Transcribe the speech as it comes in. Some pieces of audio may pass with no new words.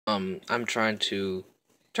I'm trying to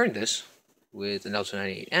turn this with an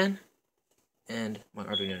L298N and my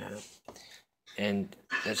Arduino Nano. And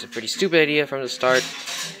that's a pretty stupid idea from the start,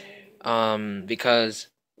 because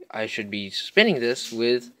I should be spinning this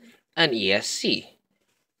with an ESC.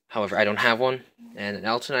 However, I don't have one, and an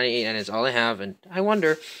L298N is all I have, and I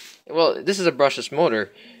wonder, well, this is a brushless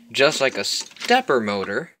motor, just like a stepper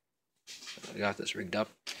motor. I got this rigged up.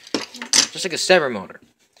 Just like a stepper motor.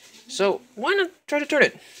 So, why not try to turn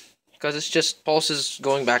it? Because it's just pulses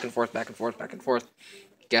going back and forth, back and forth, back and forth.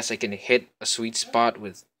 Guess I can hit a sweet spot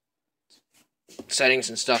with settings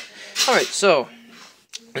and stuff. Alright, so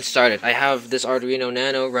let's start it. I have this Arduino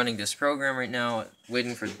Nano running this program right now,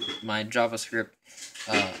 waiting for my JavaScript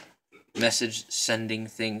message sending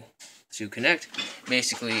thing to connect.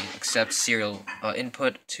 Basically accepts serial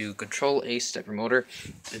input to control a stepper motor,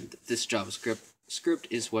 and this JavaScript script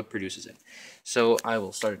is what produces it. So I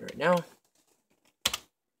will start it right now.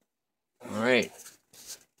 Alright,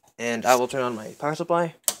 and I will turn on my power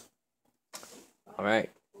supply.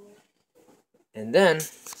 Alright, and then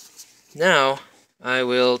now I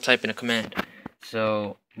will type in a command.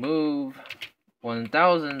 So move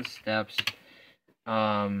 1000 steps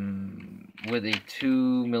with a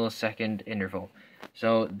 2 millisecond interval.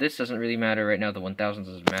 So this doesn't really matter right now. The 1000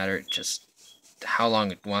 doesn't matter. It's just how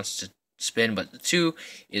long it wants to spin. But the 2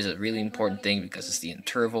 is a really important thing because it's the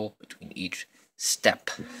interval between each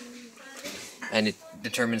step, and it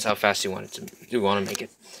determines how fast you want to make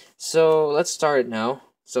it. So let's start it now.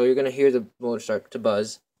 So you're gonna hear the motor start to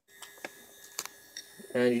buzz,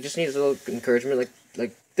 and you just need a little encouragement,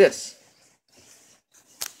 like this.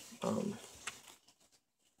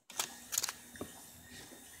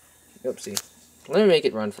 Oopsie. Let me make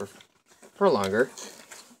it run for longer.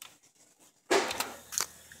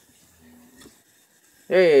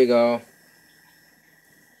 There you go.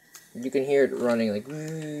 You can hear it running like.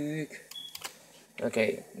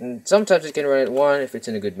 Okay, and sometimes it can run at 1 if it's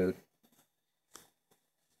in a good mood.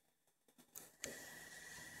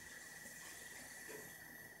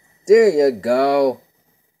 There you go.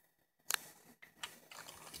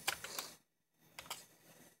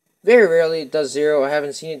 Very rarely it does 0. I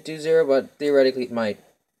haven't seen it do 0, but theoretically it might.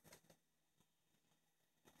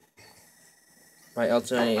 My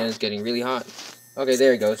L298N is getting really hot. Okay,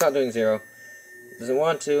 there you go. It's not doing 0. It doesn't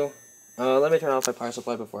want to. Let me turn off my power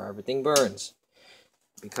supply before everything burns,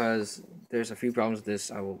 because there's a few problems with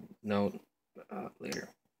this I will note later.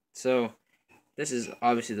 So this is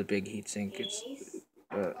obviously the big heatsink. It's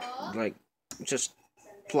like just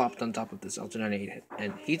plopped on top of this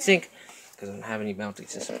L298N heatsink, because I don't have any mounting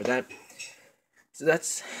system for that. So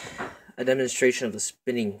that's a demonstration of the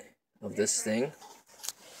spinning of this thing.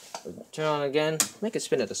 Turn on again. Make it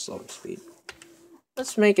spin at a slower speed.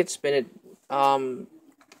 Let's make it spin at 20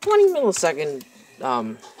 millisecond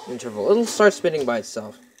interval. It'll start spinning by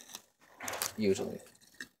itself, usually.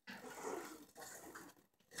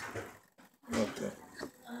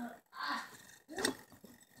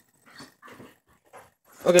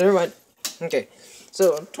 Okay, never mind. Okay,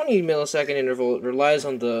 so 20 millisecond interval relies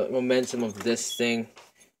on the momentum of this thing.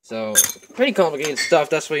 So pretty complicated stuff.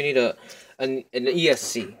 That's why you need an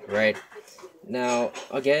ESC, right? Now,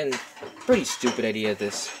 again, pretty stupid idea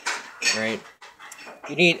this, right?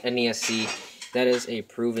 You need an ESC. That is a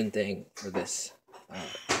proven thing for this.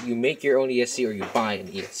 You make your own ESC or you buy an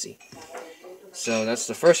ESC. So that's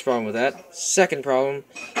the first problem with that. Second problem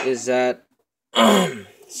is that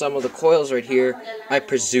some of the coils right here, I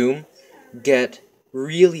presume, get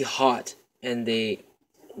really hot, and they,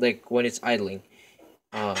 like when it's idling,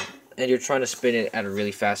 and you're trying to spin it at a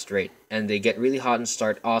really fast rate, and they get really hot and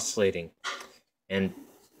start oscillating, and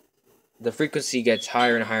the frequency gets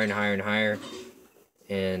higher and higher and higher and higher,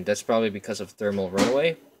 and that's probably because of thermal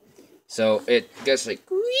runaway. So it gets like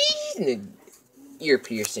ear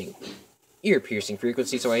piercing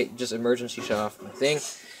frequency. So I just emergency shut off my thing.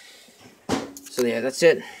 So yeah, that's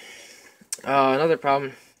it. Another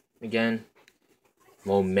problem, again,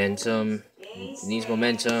 momentum. It needs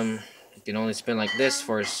momentum. You can only spin like this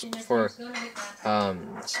for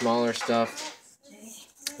smaller stuff.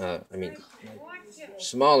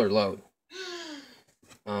 Smaller load.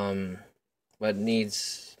 But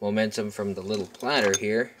needs momentum from the little platter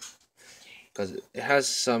here, because it has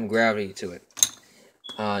some gravity to it,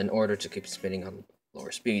 in order to keep spinning on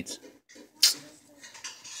lower speeds.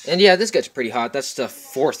 And yeah, this gets pretty hot. That's the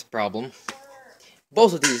fourth problem.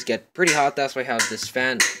 Both of these get pretty hot. That's why I have this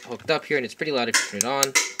fan hooked up here, and it's pretty loud if you turn it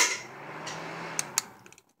on.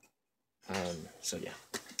 So yeah.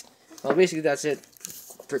 Well, basically that's it.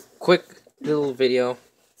 For quick little video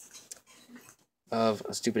of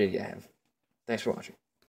a stupid idea I have. Thanks for watching.